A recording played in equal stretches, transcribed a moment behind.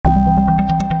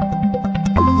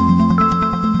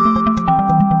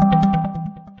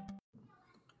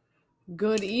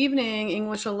Good evening,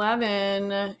 English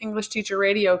 11, English Teacher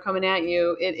Radio coming at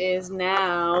you. It is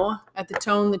now, at the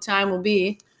tone, the time will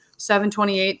be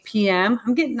 7:28 p.m.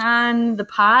 I'm getting on the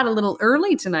pod a little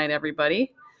early tonight,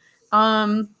 everybody.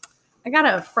 I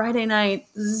got a Friday night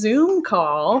Zoom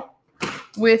call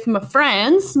with my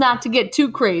friends, not to get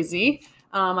too crazy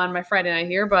on my Friday night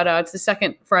here, but it's the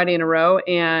second Friday in a row,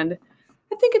 and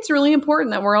I think it's really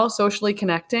important that we're all socially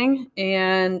connecting.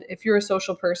 And if you're a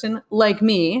social person like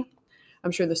me, I'm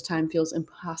sure this time feels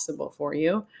impossible for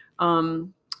you.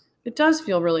 It does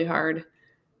feel really hard.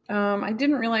 I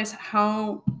didn't realize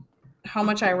how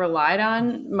much I relied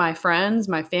on my friends,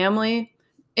 my family.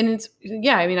 And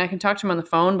I can talk to them on the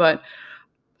phone, but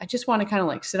I just want to kind of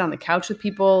like sit on the couch with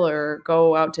people or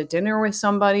go out to dinner with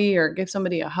somebody or give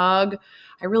somebody a hug.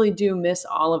 I really do miss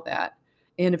all of that.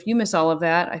 And if you miss all of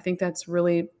that, I think that's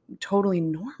really totally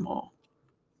normal.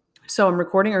 So I'm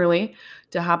recording early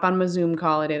to hop on my Zoom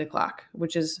call at 8 o'clock,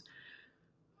 which is,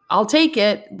 I'll take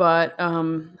it, but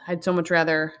I'd so much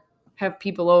rather have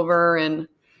people over and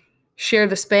share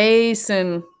the space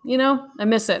and, I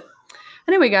miss it.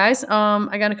 Anyway, guys,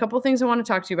 I got a couple of things I want to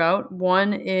talk to you about.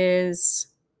 One is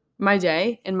my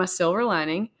day and my silver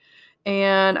lining.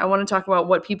 And I want to talk about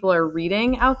what people are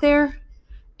reading out there.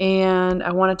 And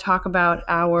I want to talk about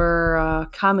our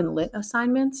Common Lit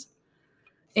assignments.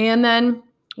 And then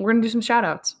we're going to do some shout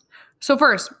outs. So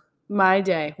first, my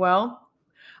day. Well,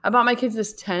 I bought my kids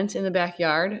this tent in the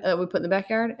backyard that we put in the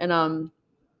backyard. And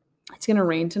it's going to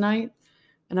rain tonight.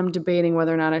 And I'm debating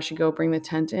whether or not I should go bring the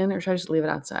tent in or should I just leave it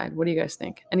outside? What do you guys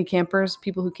think? Any campers,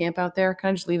 people who camp out there?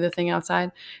 Can I just leave the thing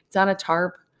outside? It's on a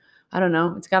tarp. I don't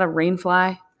know. It's got a rain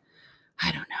fly.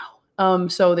 I don't know.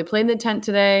 So they played in the tent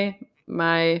today.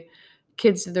 My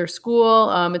kids did their school.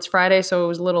 It's Friday, so it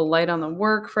was a little light on the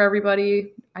work for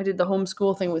everybody. I did the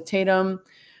homeschool thing with Tatum.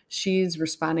 She's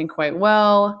responding quite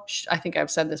well. I think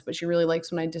I've said this, but she really likes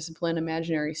when I discipline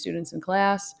imaginary students in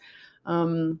class.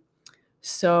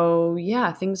 So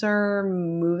yeah, things are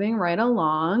moving right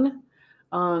along.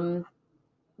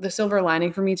 The silver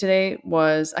lining for me today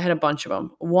was I had a bunch of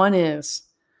them. One is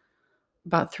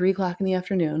about 3 o'clock in the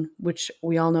afternoon, which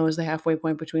we all know is the halfway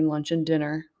point between lunch and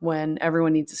dinner when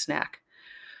everyone needs a snack.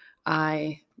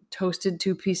 I toasted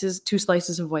two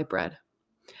slices of white bread.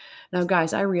 Now,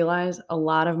 guys, I realize a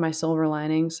lot of my silver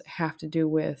linings have to do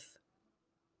with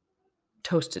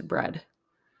toasted bread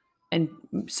and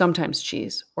sometimes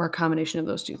cheese or a combination of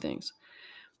those two things.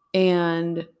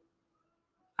 And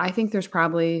I think there's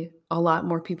probably a lot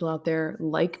more people out there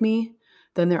like me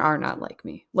than there are not like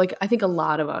me. Like, I think a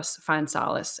lot of us find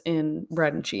solace in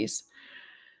bread and cheese.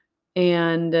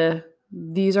 And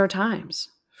these are times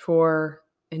for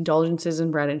indulgences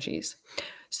in bread and cheese.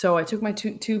 So I took my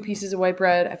two pieces of white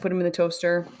bread, I put them in the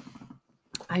toaster.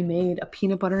 I made a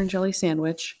peanut butter and jelly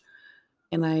sandwich,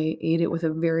 and I ate it with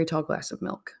a very tall glass of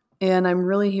milk. And I'm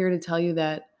really here to tell you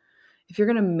that if you're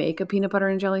going to make a peanut butter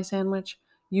and jelly sandwich,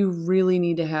 you really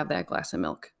need to have that glass of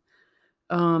milk.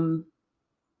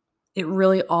 It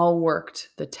really all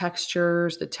worked. The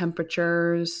textures, the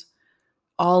temperatures,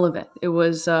 all of it. It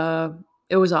was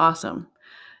awesome.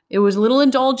 It was a little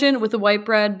indulgent with the white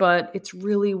bread, but it's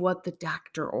really what the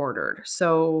doctor ordered.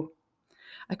 So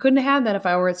I couldn't have that if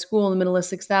I were at school in the middle of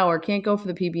 6th hour. Can't go for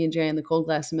the PB&J and the cold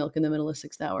glass of milk in the middle of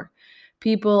 6th hour.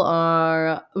 People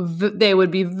they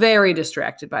would be very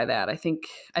distracted by that. I think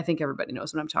everybody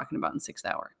knows what I'm talking about in 6th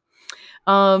hour.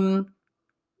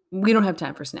 We don't have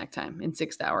time for snack time in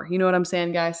 6th hour. You know what I'm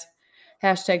saying, guys?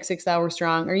 Hashtag 6th hour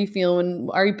strong. Are you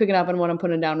picking up on what I'm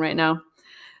putting down right now?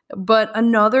 But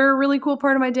another really cool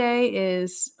part of my day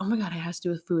is, oh my God, it has to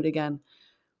do with food again.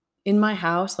 In my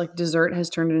house, like dessert has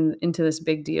turned into this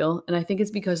big deal. And I think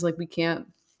it's because like we can't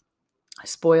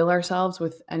spoil ourselves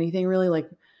with anything really. Like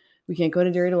we can't go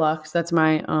to Dairy Deluxe. That's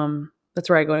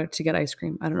where I go to get ice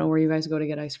cream. I don't know where you guys go to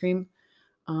get ice cream.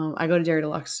 I go to Dairy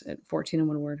Deluxe at 14 and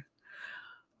Woodward.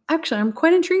 Actually, I'm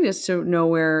quite intrigued as to know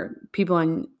where people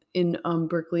in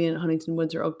Berkeley and Huntington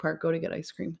Woods or Oak Park go to get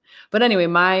ice cream. But anyway,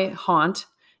 my haunt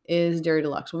is Dairy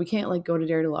Deluxe. Well, we can't like go to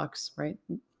Dairy Deluxe, right?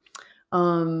 We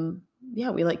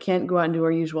can't go out and do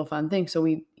our usual fun thing, so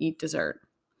we eat dessert.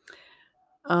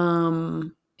 We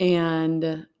had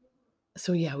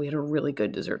a really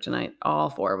good dessert tonight, all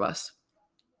 4 of us.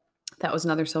 That was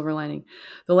another silver lining.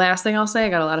 The last thing I'll say, I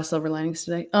got a lot of silver linings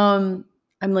today. I'm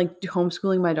like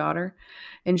homeschooling my daughter,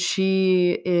 and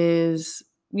she is,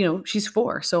 she's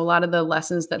 4. So a lot of the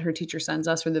lessons that her teacher sends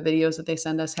us or the videos that they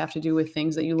send us have to do with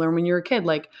things that you learn when you're a kid,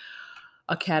 like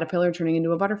a caterpillar turning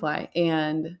into a butterfly.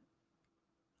 And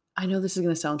I know this is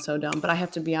going to sound so dumb, but I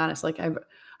have to be honest. Like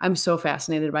I'm so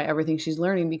fascinated by everything she's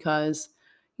learning because,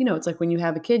 it's like when you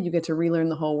have a kid, you get to relearn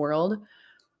the whole world.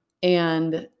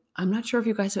 And I'm not sure if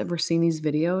you guys have ever seen these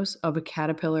videos of a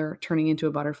caterpillar turning into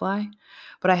a butterfly,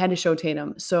 but I had to show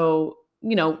Tatum. So,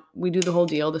 we do the whole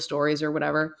deal, the stories or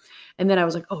whatever. And then I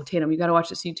was like, oh, Tatum, you got to watch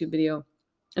this YouTube video.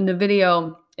 And the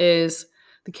video is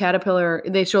the caterpillar.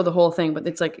 They show the whole thing, but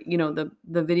it's like, the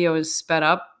video is sped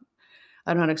up.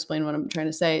 I don't know how to explain what I'm trying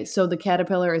to say. So the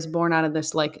caterpillar is born out of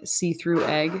this like see-through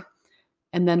egg.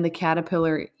 And then the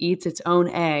caterpillar eats its own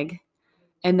egg.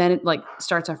 And then it like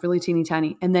starts off really teeny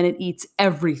tiny. And then it eats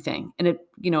everything. And it,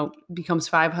 becomes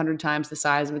 500 times the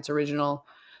size of its original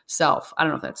self. I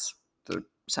don't know if that's the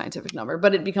scientific number,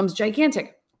 but it becomes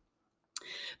gigantic.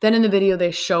 Then in the video,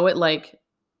 they show it like,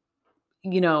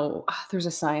 there's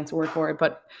a science word for it,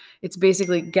 but it's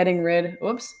basically getting rid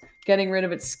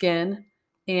of its skin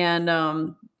and,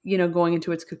 going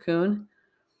into its cocoon.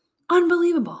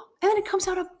 Unbelievable. And then it comes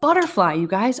out a butterfly, you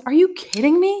guys. Are you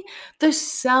kidding me? The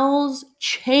cells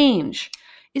change.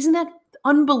 Isn't that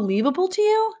unbelievable to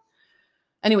you?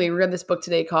 Anyway, we read this book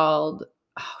today called,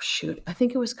 I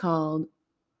think it was called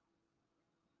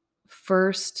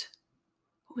First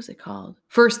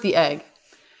the Egg.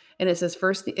 And it says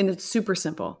and it's super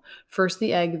simple. First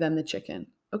the egg, then the chicken.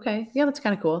 Okay, yeah, that's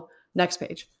kind of cool. Next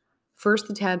page. First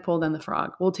the tadpole, then the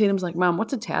frog. Well, Tatum's like, Mom,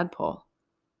 what's a tadpole?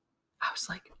 I was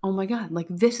like, oh my God, like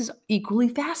this is equally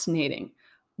fascinating.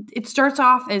 It starts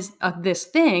off as this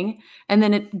thing, and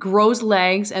then it grows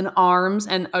legs and arms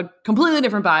and a completely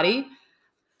different body.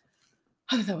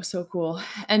 I thought that was so cool.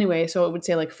 Anyway, so it would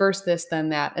say like first this, then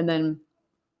that. And then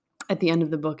at the end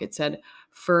of the book, it said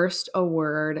first a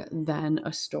word, then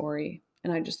a story.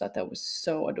 And I just thought that was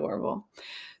so adorable.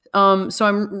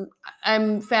 So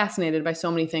I'm fascinated by so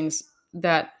many things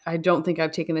that I don't think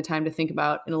I've taken the time to think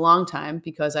about in a long time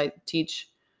because I teach,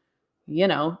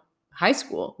 high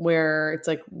school where it's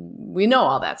like, we know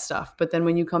all that stuff. But then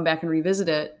when you come back and revisit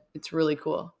it, it's really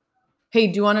cool. Hey,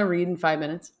 do you want to read in 5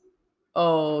 minutes?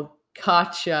 Oh,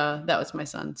 gotcha. That was my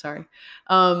son. Sorry.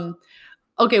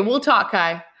 Okay, we'll talk,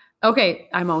 Kai. Okay,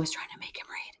 I'm always trying to make him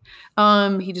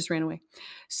read. He just ran away.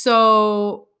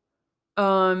 So,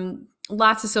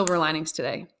 lots of silver linings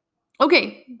today.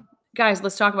 Okay, guys,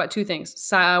 let's talk about two things.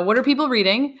 So, what are people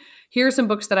reading? Here are some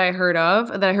books that I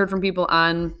heard from people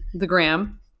on the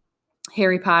gram.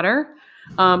 Harry Potter,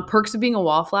 Perks of Being a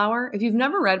Wallflower. If you've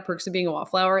never read Perks of Being a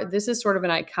Wallflower, this is sort of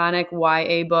an iconic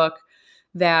YA book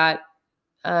that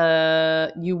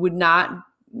you would not,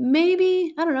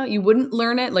 maybe, I don't know, you wouldn't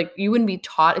learn it. Like you wouldn't be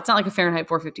taught. It's not like a Fahrenheit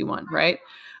 451, right?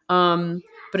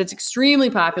 But it's extremely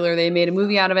popular. They made a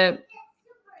movie out of it.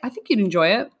 I think you'd enjoy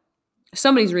it.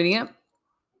 Somebody's reading it.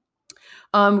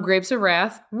 Grapes of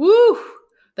Wrath. Woo!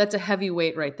 That's a heavy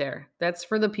weight right there. That's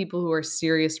for the people who are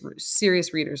serious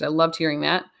readers. I loved hearing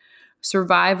that.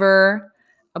 Survivor,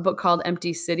 a book called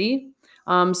Empty City.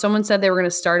 Someone said they were going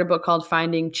to start a book called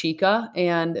Finding Chica.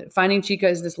 And Finding Chica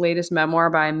is this latest memoir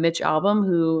by Mitch Albom,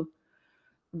 who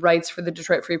writes for the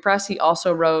Detroit Free Press. He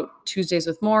also wrote Tuesdays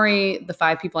with Morrie, The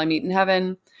 5 People I Meet in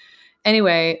Heaven.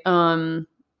 Anyway,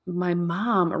 my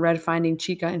mom read Finding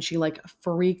Chica and she like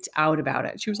freaked out about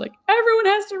it. She was like, everyone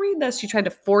has to read this. She tried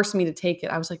to force me to take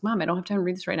it. I was like, Mom, I don't have time to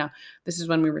read this right now. This is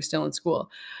when we were still in school.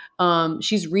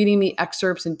 She's reading me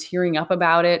excerpts and tearing up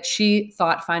about it. She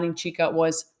thought Finding Chica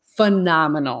was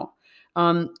phenomenal.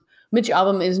 Mitch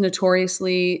Albom is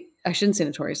notoriously, I shouldn't say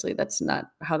notoriously, that's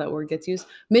not how that word gets used.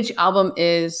 Mitch Albom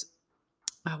is,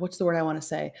 what's the word I want to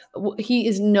say? He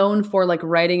is known for like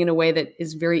writing in a way that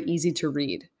is very easy to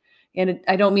read. And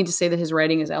I don't mean to say that his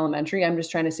writing is elementary. I'm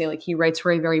just trying to say like he writes for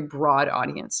a very broad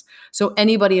audience. So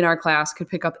anybody in our class could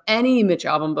pick up any Mitch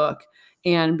Albom book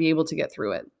and be able to get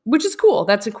through it, which is cool.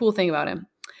 That's a cool thing about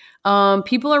him.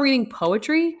 People are reading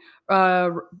poetry.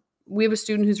 We have a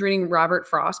student who's reading Robert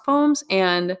Frost poems,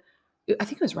 and I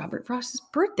think it was Robert Frost's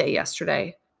birthday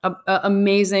yesterday. A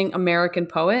amazing American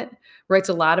poet, writes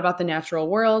a lot about the natural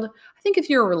world. I think if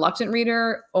you're a reluctant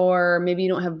reader or maybe you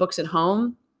don't have books at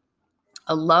home,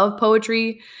 I love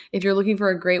poetry. If you're looking for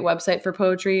a great website for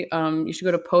poetry, you should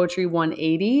go to Poetry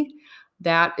 180.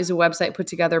 That is a website put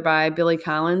together by Billy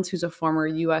Collins, who's a former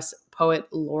U.S. poet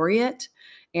laureate.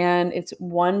 And it's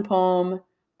one poem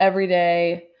every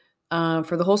day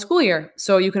for the whole school year.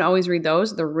 So you can always read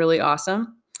those. They're really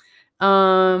awesome.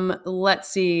 Let's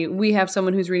see. We have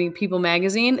someone who's reading People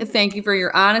Magazine. Thank you for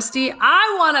your honesty.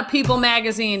 I want a People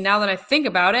Magazine now that I think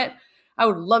about it. I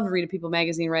would love to read a People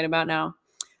Magazine right about now.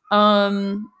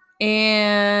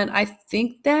 And I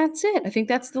think that's it. I think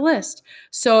that's the list.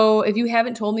 So if you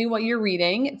haven't told me what you're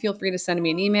reading, feel free to send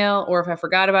me an email, or if I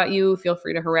forgot about you, feel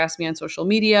free to harass me on social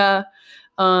media.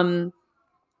 And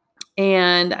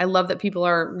I love that people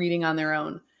are reading on their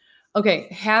own. Okay,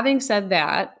 having said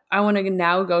that, I want to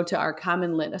now go to our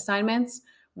common lit assignments,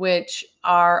 which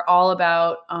are all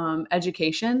about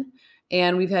education.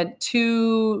 And we've had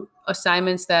two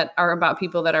assignments that are about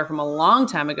people that are from a long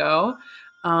time ago,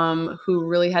 who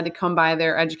really had to come by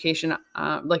their education,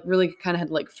 like really kind of had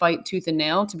to like fight tooth and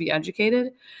nail to be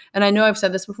educated. And I know I've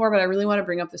said this before, but I really want to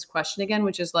bring up this question again,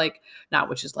 which is like, not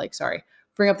which is like, sorry,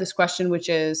 bring up this question, which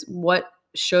is what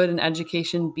should an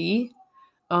education be?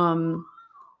 Um,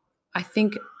 I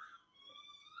think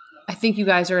I think you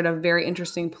guys are at a very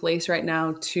interesting place right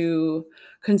now to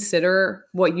consider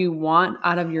what you want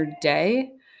out of your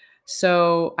day.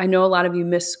 So I know a lot of you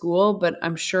miss school, but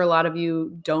I'm sure a lot of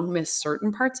you don't miss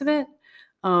certain parts of it.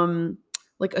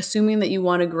 Like assuming that you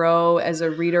want to grow as a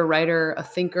reader, writer, a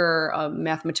thinker, a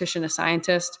mathematician, a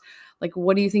scientist, like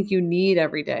what do you think you need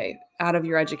every day out of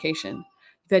your education?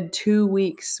 You've had 2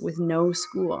 weeks with no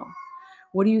school.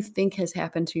 What do you think has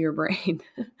happened to your brain?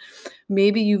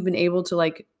 Maybe you've been able to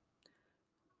like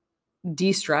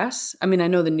de-stress. I mean, I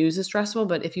know the news is stressful,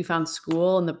 but if you found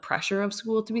school and the pressure of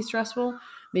school to be stressful,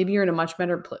 maybe you're in a much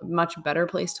better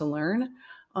place to learn.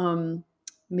 Um,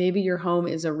 Maybe your home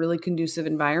is a really conducive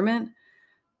environment,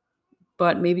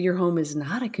 but maybe your home is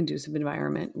not a conducive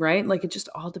environment, right? Like it just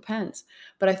all depends.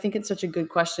 But I think it's such a good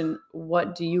question.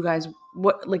 What do you guys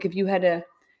what like if you had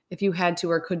to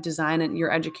or could design your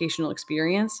educational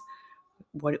experience,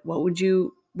 what do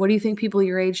you think people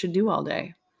your age should do all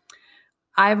day?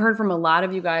 I've heard from a lot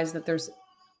of you guys that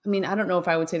I mean, I don't know if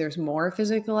I would say there's more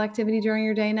physical activity during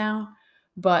your day now,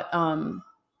 but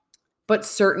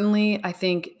certainly I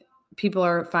think people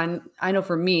are fine. I know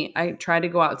for me, I try to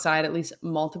go outside at least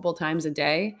multiple times a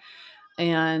day.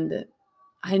 And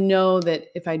I know that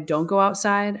if I don't go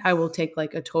outside, I will take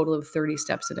like a total of 30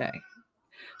 steps a day.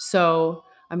 So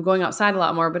I'm going outside a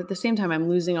lot more, but at the same time, I'm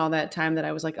losing all that time that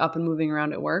I was like up and moving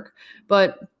around at work.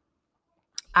 But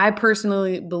I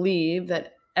personally believe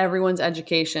that everyone's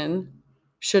education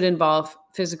should involve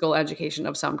physical education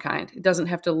of some kind. It doesn't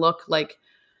have to look like,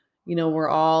 we're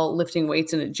all lifting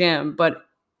weights in a gym, but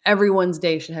everyone's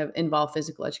day should have involved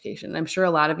physical education. And I'm sure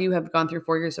a lot of you have gone through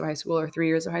 4 years of high school or 3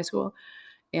 years of high school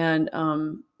and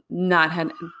not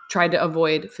had tried to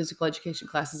avoid physical education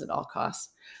classes at all costs.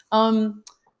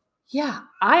 Yeah,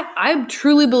 I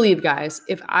truly believe, guys,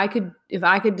 if I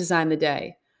could design the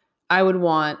day, I would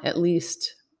want at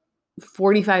least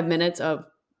 45 minutes of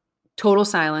total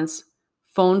silence,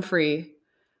 phone free,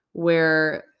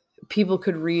 where people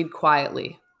could read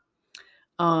quietly.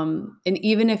 And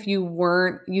even if you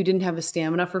didn't have the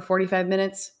stamina for 45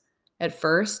 minutes at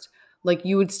first, like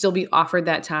you would still be offered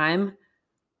that time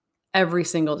every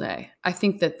single day. I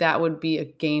think that would be a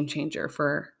game changer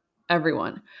for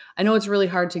everyone. I know it's really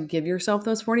hard to give yourself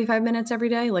those 45 minutes every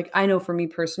day. Like I know for me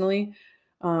personally,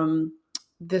 um,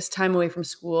 this time away from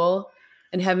school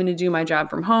and having to do my job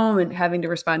from home and having to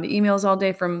respond to emails all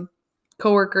day from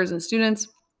coworkers and students,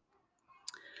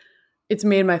 it's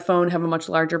made my phone have a much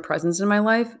larger presence in my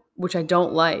life, which I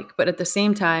don't like. But at the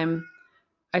same time,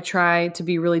 I try to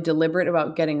be really deliberate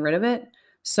about getting rid of it.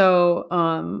 So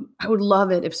I would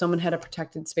love it if someone had a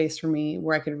protected space for me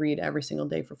where I could read every single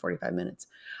day for 45 minutes.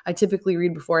 I typically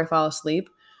read before I fall asleep.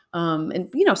 And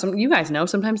some you guys know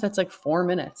sometimes that's like 4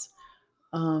 minutes.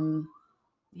 Um,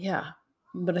 yeah,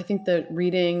 but I think that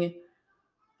reading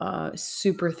is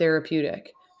super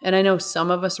therapeutic. And I know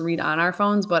some of us read on our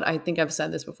phones, but I think I've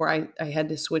said this before. I had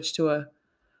to switch to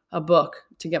a book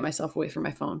to get myself away from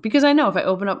my phone because I know if I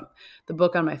open up the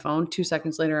book on my phone, 2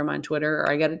 seconds later I'm on Twitter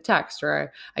or I get a text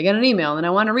or I get an email and then I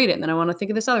want to read it and then I want to think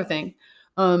of this other thing.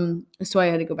 So I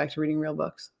had to go back to reading real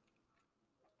books.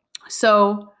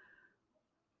 So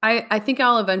I think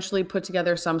I'll eventually put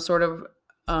together some sort of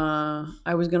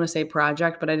I was going to say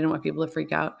project, but I didn't want people to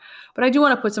freak out. But I do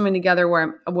want to put something together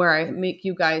where I make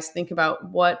you guys think about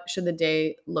what should the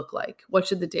day look like? What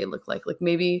should the day look like? Like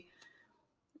maybe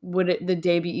the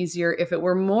day be easier if it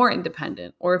were more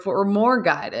independent or if it were more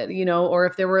guided, or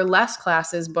if there were less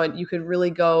classes, but you could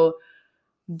really go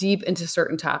deep into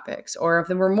certain topics, or if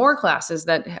there were more classes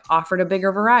that offered a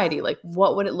bigger variety, like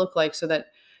what would it look like so that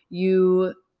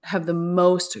you have the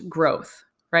most growth,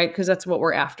 right? Because that's what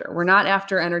we're after. We're not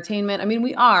after entertainment. I mean,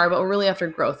 we are, but we're really after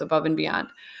growth above and beyond.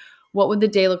 What would the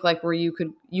day look like where you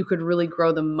could really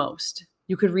grow the most?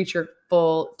 You could reach your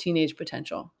full teenage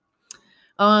potential.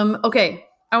 Okay,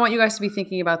 I want you guys to be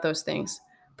thinking about those things.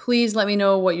 Please let me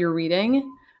know what you're reading.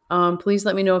 Please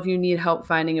let me know if you need help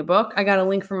finding a book. I got a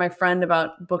link from my friend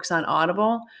about books on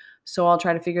Audible, so I'll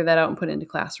try to figure that out and put it into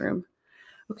Classroom.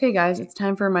 Okay, guys, it's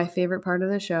time for my favorite part of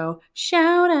the show,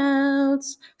 shout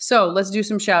outs. So let's do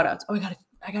some shout outs. Oh,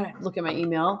 I gotta look at my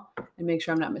email and make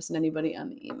sure I'm not missing anybody on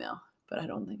the email. but I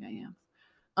don't think I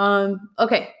am.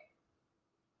 Okay.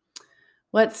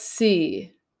 Let's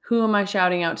see. Who am I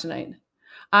shouting out tonight?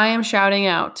 I am shouting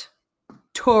out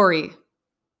Tori,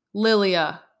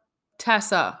 Lilia,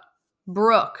 Tessa,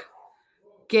 Brooke,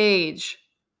 Gage,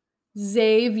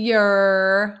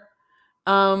 Xavier,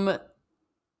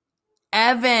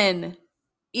 Evan,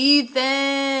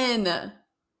 Ethan.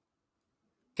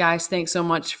 Guys, thanks so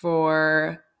much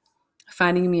for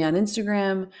finding me on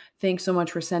Instagram. Thanks so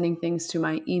much for sending things to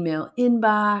my email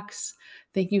inbox.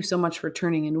 Thank you so much for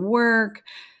turning in work.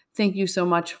 Thank you so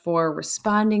much for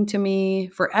responding to me.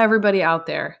 For everybody out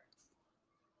there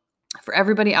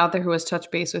who has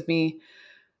touched base with me,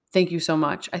 thank you so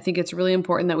much. I think it's really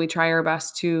important that we try our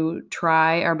best to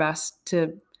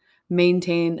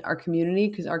maintain our community,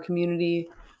 because our community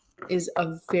is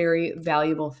a very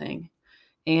valuable thing.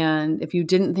 And if you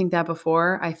didn't think that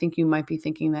before, I think you might be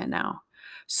thinking that now.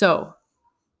 So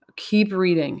keep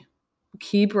reading,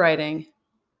 keep writing,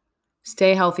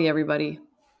 stay healthy, everybody.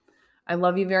 I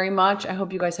love you very much. I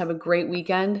hope you guys have a great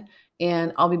weekend,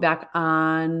 and I'll be back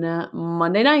on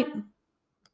Monday night.